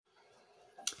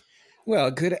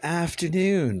Well, good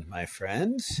afternoon, my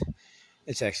friends.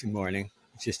 It's actually morning.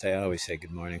 It's just I always say good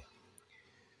morning.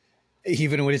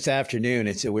 Even when it's afternoon,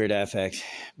 it's a weird affect.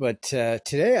 But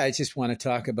today I just want to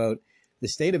talk about the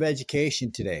state of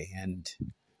education today. And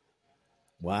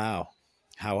wow,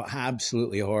 how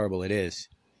absolutely horrible it is.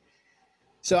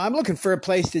 So I'm looking for a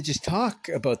place to just talk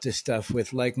about this stuff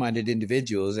with like minded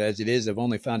individuals. As it is, I've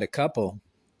only found a couple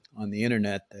on the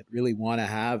internet that really want to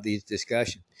have these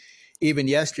discussions. Even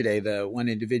yesterday, the one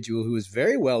individual who was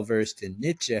very well versed in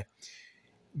Nietzsche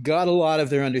got a lot of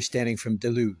their understanding from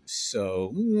Deleuze.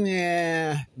 So,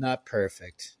 yeah, not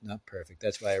perfect. Not perfect.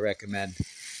 That's why I recommend,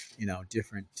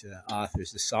 different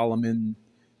authors. The Solomon,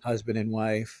 husband and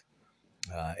wife,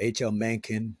 H.L.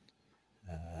 Mencken,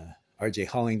 R.J.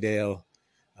 Hollingdale,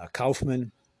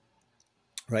 Kaufman,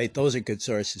 right? Those are good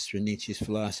sources for Nietzsche's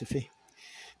philosophy.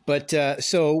 But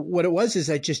so what it was is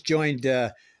I just joined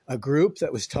a group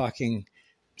that was talking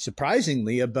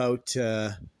surprisingly about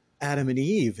Adam and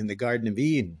Eve in the Garden of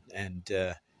Eden and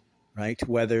right?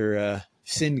 Whether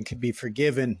sin could be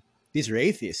forgiven. These are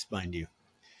atheists, mind you.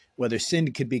 Whether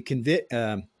sin could be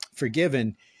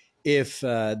forgiven if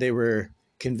they were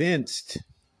convinced.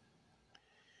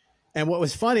 And what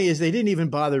was funny is they didn't even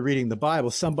bother reading the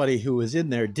Bible. Somebody who was in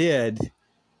there did,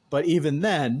 but even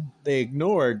then they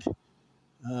ignored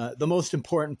the most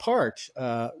important part,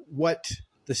 what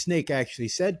the snake actually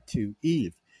said to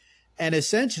Eve. And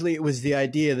essentially, it was the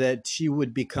idea that she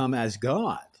would become as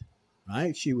God,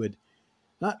 right? She would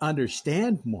not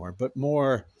understand more, but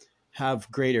more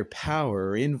have greater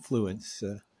power or influence,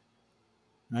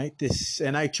 right? This,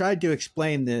 and I tried to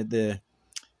explain the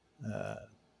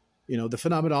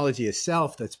phenomenology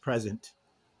itself that's present.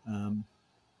 Um,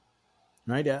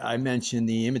 right? I mentioned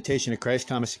the Imitation of Christ,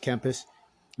 Thomas à Kempis.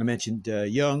 I mentioned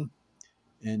Jung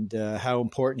and how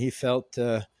important he felt,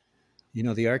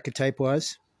 the archetype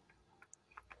was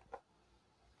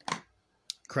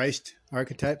Christ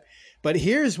archetype. But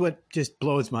here's what just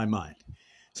blows my mind.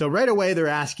 So right away they're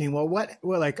asking,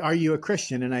 like, are you a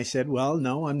Christian? And I said, well,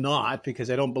 no, I'm not,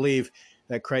 because I don't believe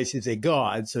that Christ is a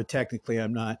God. So technically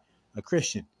I'm not a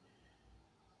Christian.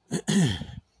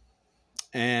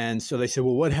 And so they said,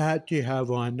 well, what hat do you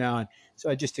have on now? And so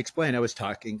I just explained I was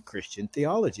talking Christian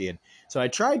theology. And so I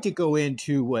tried to go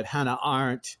into what Hannah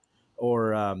Arendt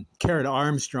or Karen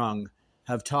Armstrong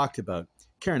have talked about.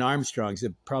 Karen Armstrong's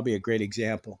probably a great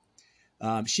example.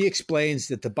 She explains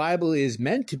that the Bible is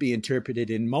meant to be interpreted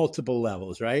in multiple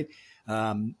levels, right?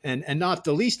 And not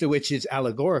the least of which is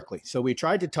allegorically. So we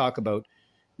tried to talk about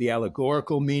the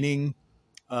allegorical meaning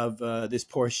of this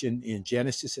portion in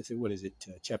Genesis. What is it,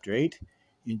 chapter 8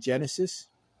 in Genesis?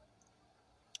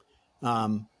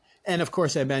 And of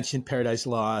course, I mentioned Paradise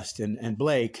Lost and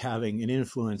Blake having an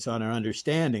influence on our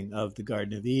understanding of the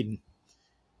Garden of Eden.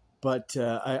 But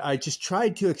I just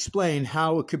tried to explain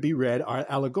how it could be read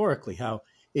allegorically, how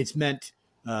it's meant.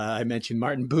 I mentioned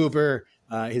Martin Buber,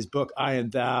 his book I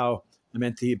and Thou. I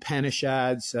meant the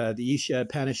Upanishads, the Isha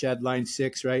Upanishad, line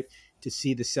 6, right? To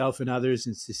see the self in others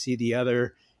and to see the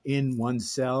other in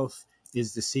oneself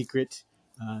is the secret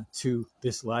to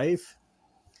this life.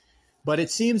 But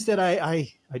it seems that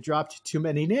I dropped too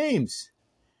many names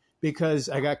because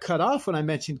I got cut off when I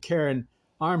mentioned Karen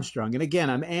Armstrong. And again,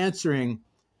 I'm answering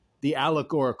the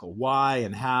allegorical, why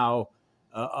and how,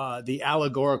 the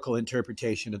allegorical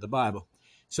interpretation of the Bible.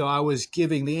 So I was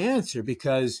giving the answer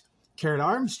because Karen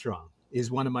Armstrong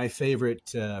is one of my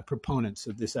favorite proponents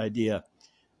of this idea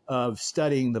of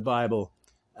studying the Bible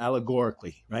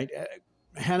allegorically, right?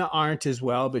 Hannah Arendt as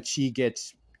well, but she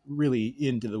gets really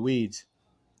into the weeds.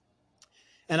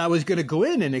 And I was going to go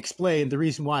in and explain the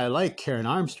reason why I like Karen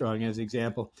Armstrong as an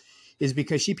example is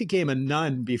because she became a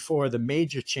nun before the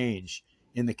major change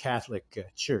in the Catholic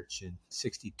Church in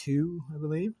 62, I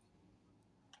believe.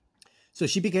 So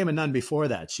she became a nun before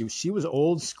that. She was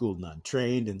old school nun,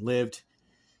 trained and lived.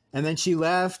 And then she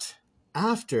left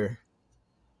after.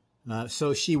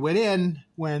 So she went in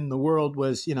when the world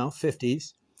was,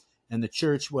 50s and the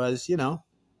church was,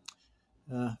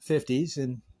 50s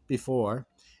and before.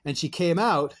 And she came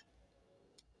out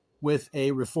with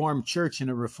a reformed church in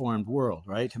a reformed world,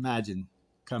 right? Imagine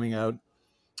coming out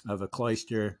of a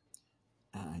cloister,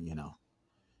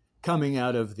 coming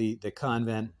out of the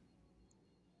convent,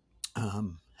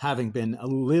 having been a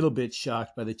little bit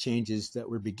shocked by the changes that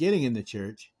were beginning in the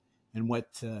church and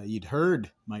what you'd heard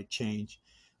might change,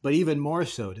 but even more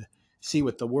so to see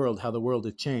how the world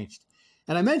had changed.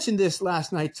 And I mentioned this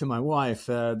last night to my wife.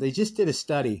 They just did a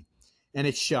study, and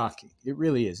it's shocking. It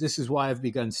really is. This is why I've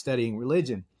begun studying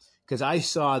religion, because I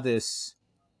saw this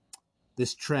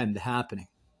trend happening.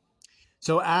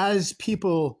 So as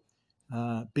people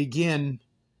begin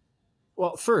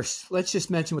Well, first, let's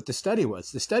just mention what the study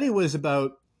was. The study was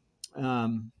about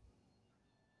um,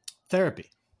 therapy,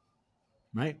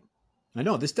 right? I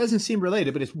know this doesn't seem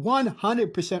related, but it's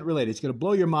 100% related. It's going to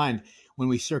blow your mind when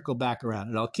we circle back around.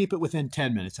 And I'll keep it within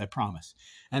 10 minutes, I promise.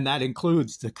 And that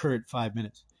includes the current 5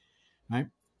 minutes, right?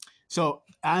 So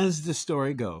as the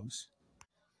story goes,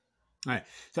 all right.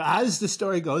 So as the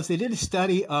story goes, they did a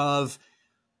study of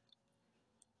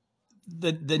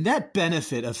the net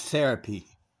benefit of therapy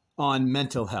on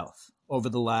mental health over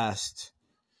the last,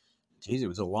 geez, it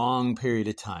was a long period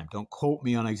of time. Don't quote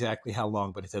me on exactly how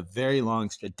long, but it's a very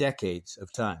long, decades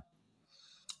of time.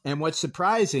 And what's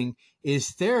surprising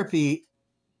is therapy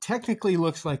technically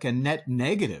looks like a net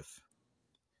negative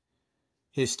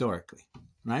historically,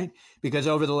 right? Because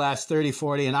over the last 30,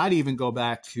 40, and I'd even go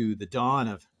back to the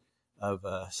dawn of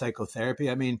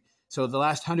psychotherapy. I mean, so the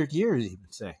last 100 years,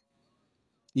 even say,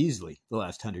 easily the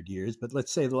last 100 years, but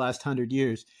let's say the last 100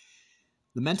 years,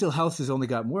 the mental health has only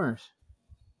gotten worse.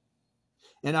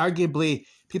 And arguably,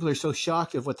 people are so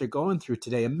shocked of what they're going through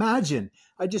today. Imagine,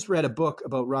 I just read a book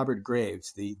about Robert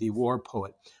Graves, the war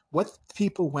poet, what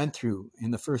people went through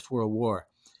in the First World War.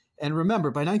 And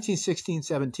remember, by 1916,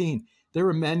 17, there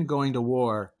were men going to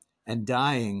war and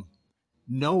dying,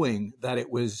 knowing that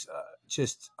it was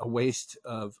just a waste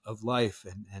of life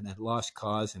and a lost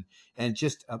cause and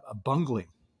just a bungling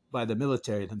by the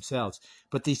military themselves.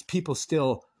 But these people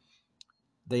still,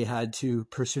 they had to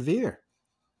persevere,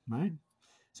 right?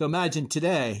 So imagine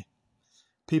today,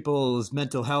 people's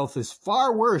mental health is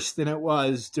far worse than it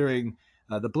was during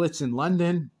the Blitz in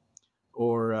London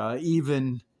or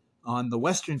even on the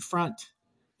Western Front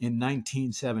in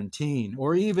 1917,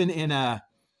 or even in a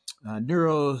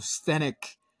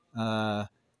neurasthenic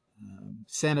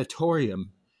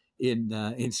sanatorium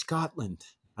in Scotland,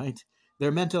 right?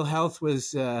 Their mental health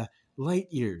was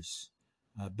light years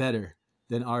better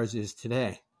than ours is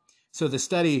today. So the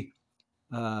study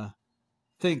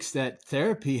thinks that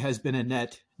therapy has been a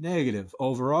net negative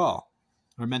overall.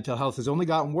 Our mental health has only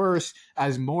gotten worse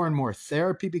as more and more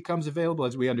therapy becomes available,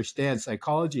 as we understand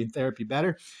psychology and therapy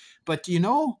better. But do you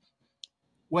know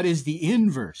what is the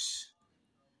inverse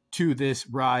to this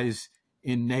rise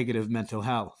in negative mental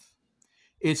health?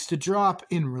 It's the drop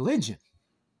in religion.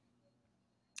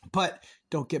 But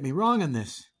don't get me wrong on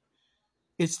this.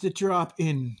 It's the drop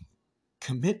in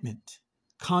commitment,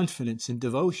 confidence, and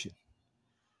devotion,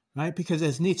 right? Because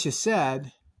as Nietzsche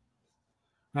said,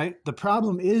 right, the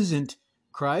problem isn't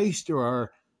Christ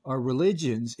or our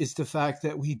religions. It's the fact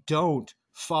that we don't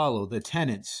follow the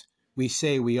tenets we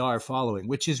say we are following,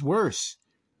 which is worse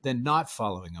than not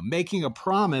following them. Making a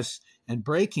promise and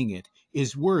breaking it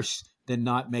is worse than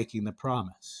not making the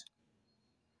promise.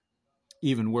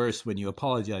 Even worse when you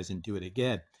apologize and do it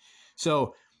again.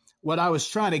 So what I was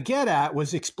trying to get at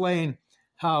was explain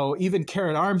how even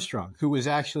Karen Armstrong, who was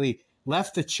actually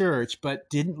left the church but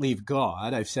didn't leave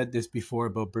God. I've said this before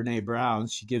about Brene Brown.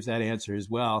 She gives that answer as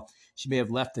well. She may have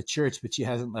left the church, but she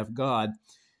hasn't left God.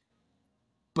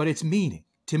 But it's meaning.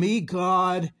 To me,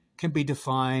 God can be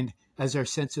defined as our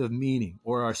sense of meaning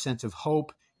or our sense of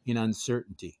hope in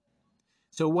uncertainty.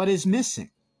 So what is missing?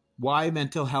 Why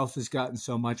mental health has gotten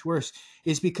so much worse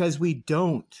is because we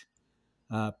don't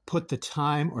put the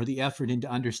time or the effort in to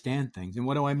understand things. And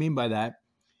what do I mean by that?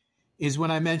 Is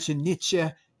when I mentioned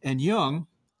Nietzsche and Jung,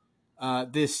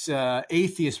 this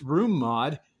atheist room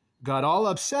mod got all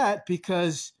upset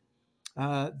because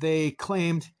they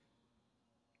claimed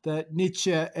that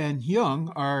Nietzsche and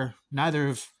Jung are neither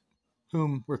of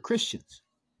whom were Christians.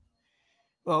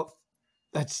 Well,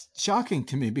 that's shocking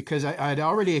to me because I'd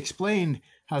already explained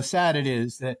how sad it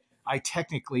is that I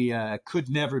technically could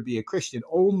never be a Christian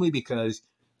only because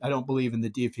I don't believe in the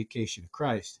deification of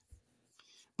Christ.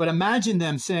 But imagine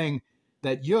them saying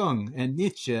that Jung and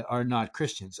Nietzsche are not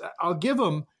Christians. I'll give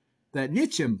them that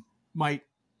Nietzsche might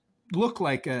look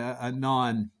like a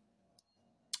non-Christian,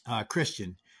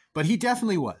 but he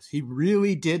definitely was. He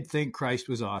really did think Christ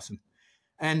was awesome.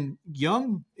 And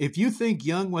Jung, if you think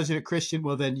Jung wasn't a Christian,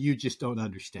 well, then you just don't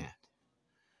understand,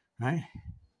 right?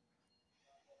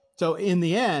 So in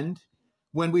the end,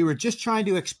 when we were just trying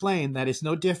to explain that it's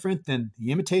no different than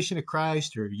The Imitation of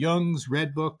Christ or Jung's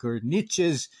Red Book or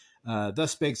Nietzsche's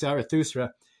Thus Spake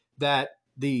Zarathustra, that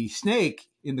the snake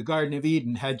in the Garden of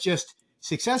Eden had just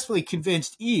successfully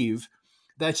convinced Eve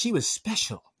that she was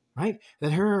special, right?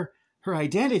 That her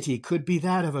identity could be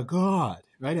that of a god,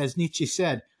 right? As Nietzsche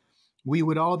said, we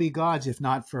would all be gods if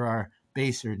not for our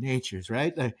baser natures,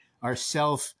 right? Our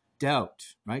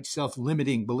self-doubt, right?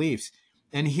 Self-limiting beliefs.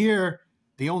 And here,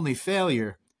 the only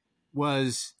failure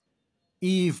was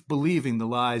Eve believing the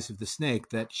lies of the snake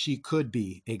that she could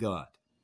be a god.